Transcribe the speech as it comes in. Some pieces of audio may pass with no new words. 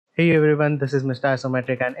Hey everyone, this is Mr.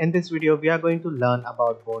 Isometric, and in this video we are going to learn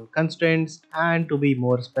about bone constraints, and to be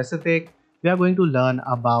more specific, we are going to learn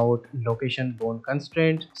about location bone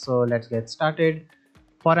constraint. So let's get started.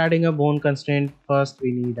 For adding a bone constraint, first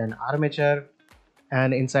we need an armature,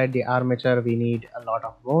 and inside the armature we need a lot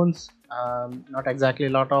of bones. Not exactly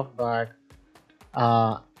a lot of, but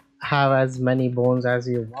uh, have as many bones as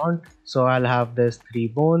you want. So I'll have this 3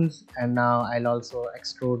 bones, and now I'll also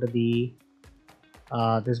extrude the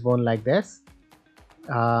this bone like this.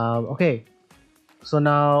 Okay, so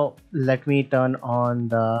now let me turn on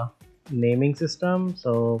the naming system.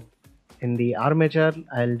 So in the armature,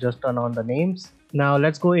 I'll just turn on the names. Now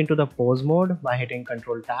let's go into the pose mode by hitting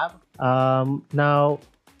Control Tab. Now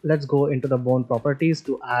let's go into the bone properties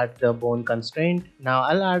to add the bone constraint. Now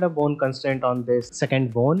I'll add a bone constraint on this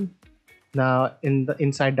second bone. Now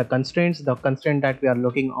inside the constraints, the constraint that we are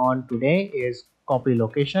looking on today is copy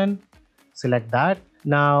location. Select that.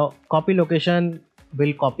 Now copy location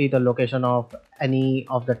will copy the location of any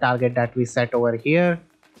of the target that we set over here.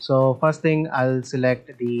 So first thing, I'll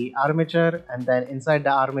select the armature, and then inside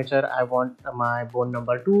the armature I want my bone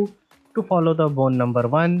number 2 to follow the bone number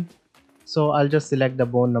 1. So I'll just select the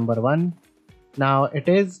bone number 1. Now it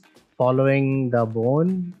is following the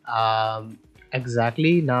bone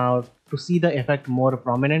exactly. Now to see the effect more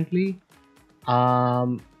prominently,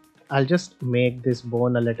 I'll just make this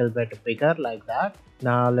bone a little bit bigger like that.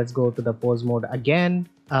 Now let's go to the pose mode again.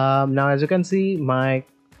 Now as you can see, my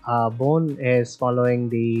bone is following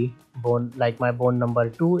the bone, like my bone number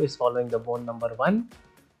 2 is following the bone number 1.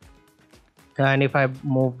 And if I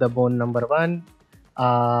move the bone number 1,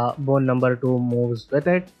 bone number 2 moves with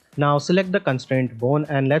it. Now select the constraint bone,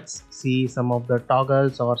 and let's see some of the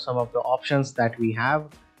toggles or some of the options that we have.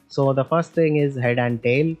 So the first thing is head and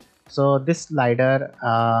tail. So this slider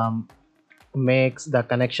makes the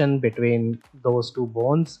connection between those 2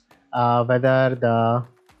 bones, whether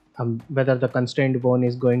the constraint bone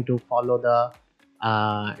is going to follow the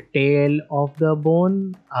tail of the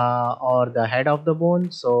bone or the head of the bone.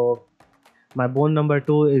 So my bone number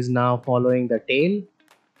 2 is now following the tail.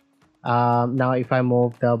 Now if I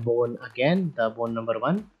move the bone again, the bone number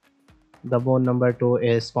 1, the bone number 2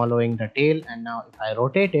 is following the tail, and now if I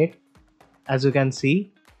rotate it, as you can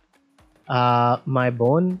see, my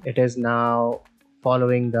bone, it is now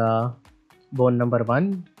following the bone number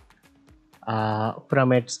 1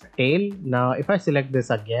 from its tail. Now if I select this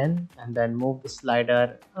again and then move the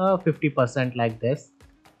slider 50% like this,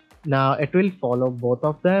 now it will follow both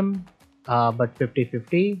of them, but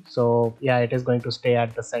 50-50. So yeah, it is going to stay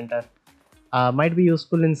at the center. Might be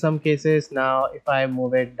useful in some cases. Now if I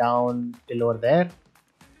move it down till over there,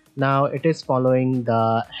 now it is following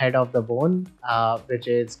the head of the bone, which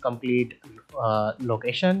is complete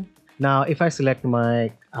location. Now if I select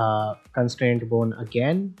my constraint bone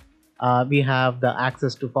again, we have the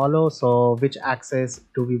axis to follow. So which axis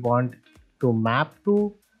do we want to map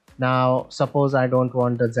to? Now suppose I don't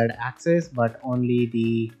want the z axis but only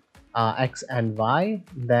the x and y,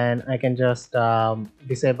 then I can just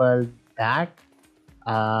disable that.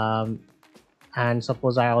 And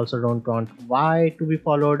suppose I also don't want y to be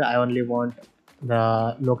followed, I only want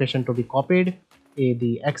the location to be copied,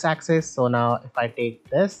 the x axis. So now if I take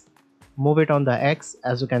this, move it on the x,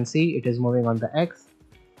 as you can see it is moving on the x,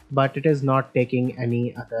 but it is not taking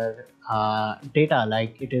any other data,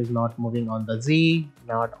 like it is not moving on the z,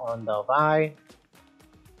 not on the y.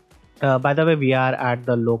 By the way, we are at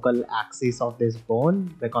the local axis of this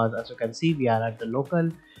bone, because as you can see we are at the local.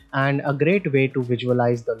 And a great way to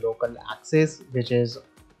visualize the local axis, which is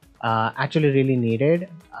actually really needed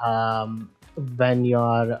when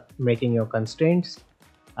you're making your constraints.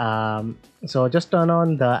 So just turn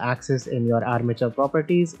on the axis in your armature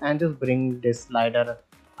properties and just bring this slider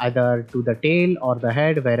either to the tail or the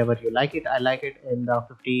head, wherever you like it. I like it in the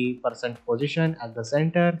 50% position at the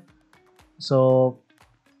center. So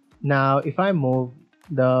now if I move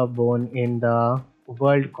the bone in the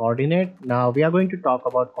world coordinate, now we are going to talk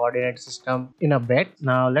about coordinate system in a bit.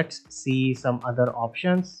 Now let's see some other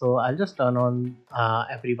options. So I'll just turn on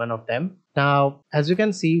every one of them. Now as you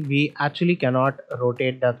can see, we actually cannot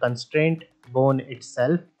rotate the constraint bone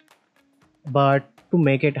itself, but to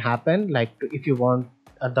make it happen, like if you want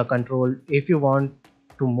if you want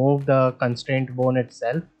to move the constraint bone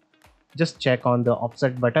itself, just check on the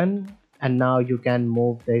offset button, and now you can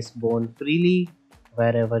move this bone freely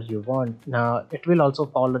wherever you want. Now it will also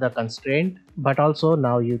follow the constraint, but also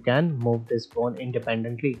now you can move this bone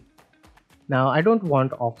independently. Now I don't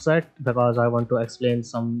want offset because I want to explain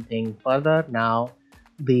something further. Now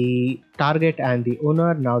the target and the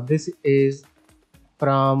owner, now this is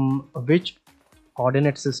from which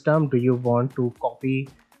coordinate system do you want to copy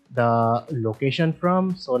the location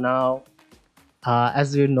from. So now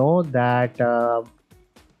as you know that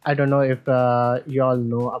I don't know if you all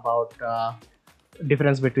know about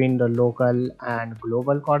difference between the local and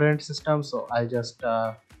global coordinate system. So I'll just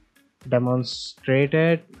demonstrate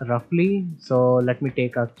it roughly. So let me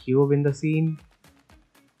take a cube in the scene,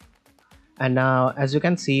 and now as you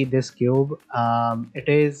can see this cube,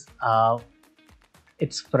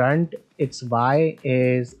 its front, its y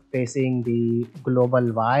is facing the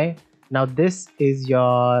global y. Now this is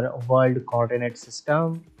your world coordinate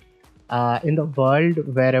system. In the world,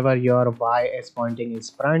 wherever your y is pointing is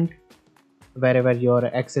front, wherever your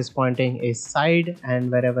x is pointing is side, and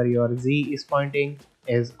wherever your z is pointing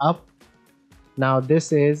is up. Now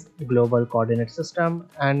this is global coordinate system,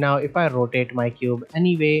 and now if I rotate my cube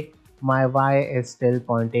anyway, my y is still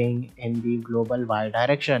pointing in the global y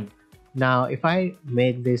direction. Now if I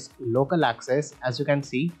make this local axis, as you can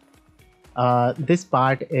see, this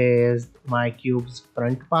part is my cube's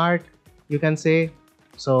front part, you can say.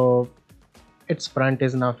 So its front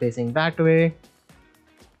is now facing that way,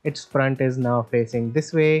 its front is now facing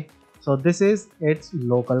this way. So this is its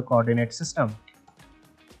local coordinate system.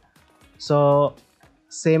 So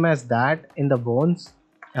same as that, in the bones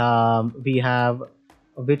we have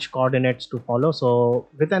which coordinates to follow. So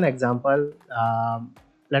with an example,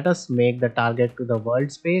 let us make the target to the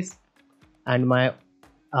world space and my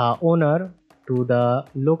owner to the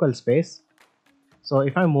local space. So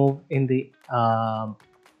if I move in the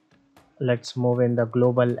let's move in the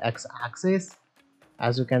global x axis,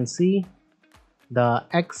 as you can see, the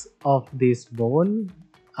x of this bone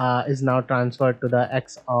is now transferred to the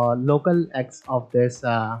x or local x of this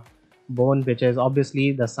bone, which is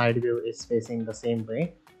obviously the side view is facing the same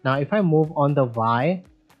way. Now if I move on the y,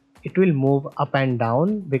 it will move up and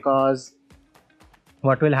down, because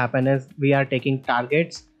what will happen is we are taking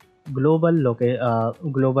targets global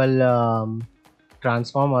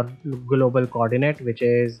transform or global coordinate, which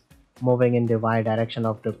is moving in the y direction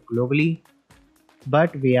of the globally,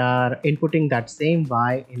 but we are inputting that same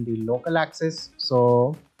y in the local axis.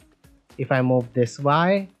 So if I move this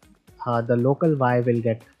y, the local y will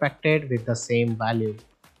get affected with the same value.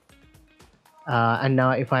 And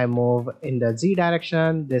now if I move in the z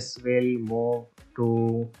direction, this will move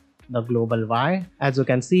to the global y. As you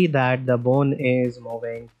can see that the bone is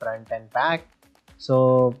moving front and back.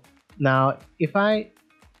 So now if I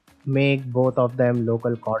make both of them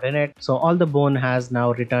local coordinate, so all the bone has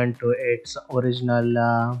now returned to its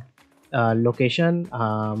original location.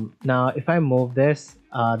 Now if I move this,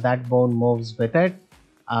 that bone moves with it,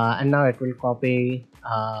 and now it will copy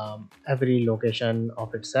every location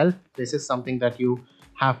of itself. This is something that you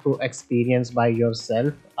have to experience by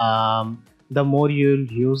yourself. The more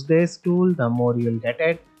you'll use this tool, the more you'll get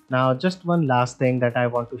it. Now just one last thing that I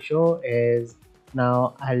want to show is,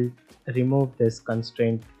 now I'll remove this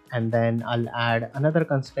constraint and then I'll add another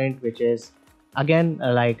constraint, which is again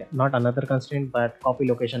like not another constraint but copy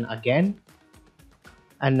location again.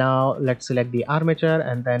 And now let's select the armature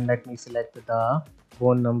and then let me select the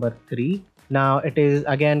bone number 3. Now it is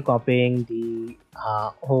again copying the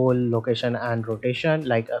whole location and rotation,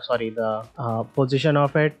 like the position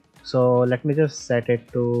of it. So let me just set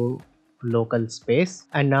it to local space,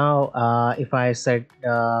 and now if I set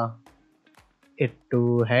it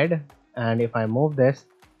to head, and if I move this,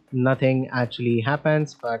 nothing actually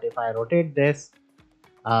happens, but if I rotate this,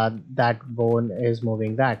 that bone is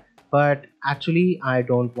moving that. But actually I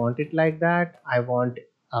don't want it like that. I want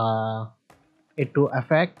it to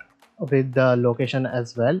affect with the location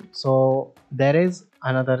as well. So there is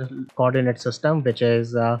another coordinate system which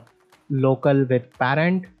is local with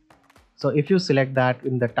parent. So if you select that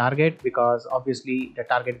in the target, because obviously the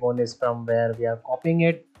target bone is from where we are copying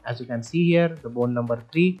it, as you can see here, the bone number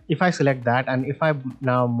 3. If I select that and if I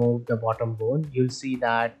now move the bottom bone, you'll see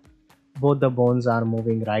that both the bones are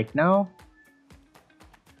moving right now.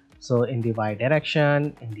 So in the y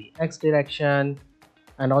direction, in the x direction,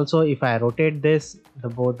 and also if I rotate this,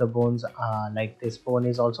 both the bones like this bone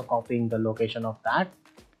is also copying the location of that.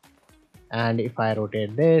 And if I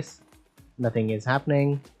rotate this, nothing is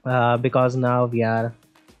happening because now we are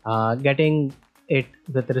getting it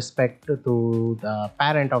with respect to the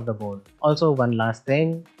parent of the bone. Also one last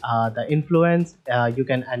thing, the influence, you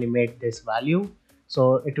can animate this value.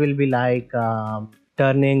 So it will be like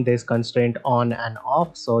turning this constraint on and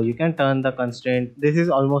off. So you can turn the constraint, this is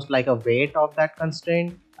almost like a weight of that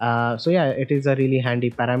constraint. So yeah, it is a really handy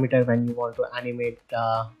parameter when you want to animate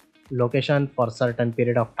location for certain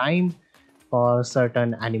period of time, for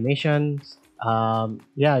certain animations.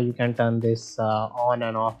 Yeah, you can turn this on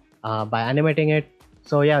and off by animating it.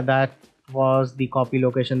 So yeah, that was the copy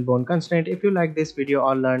location bone constraint. If you like this video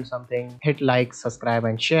or learned something, hit like, subscribe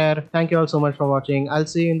and share. Thank you all so much for watching. I'll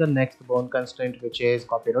see you in the next bone constraint, which is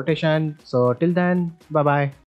copy rotation. So till then, bye bye.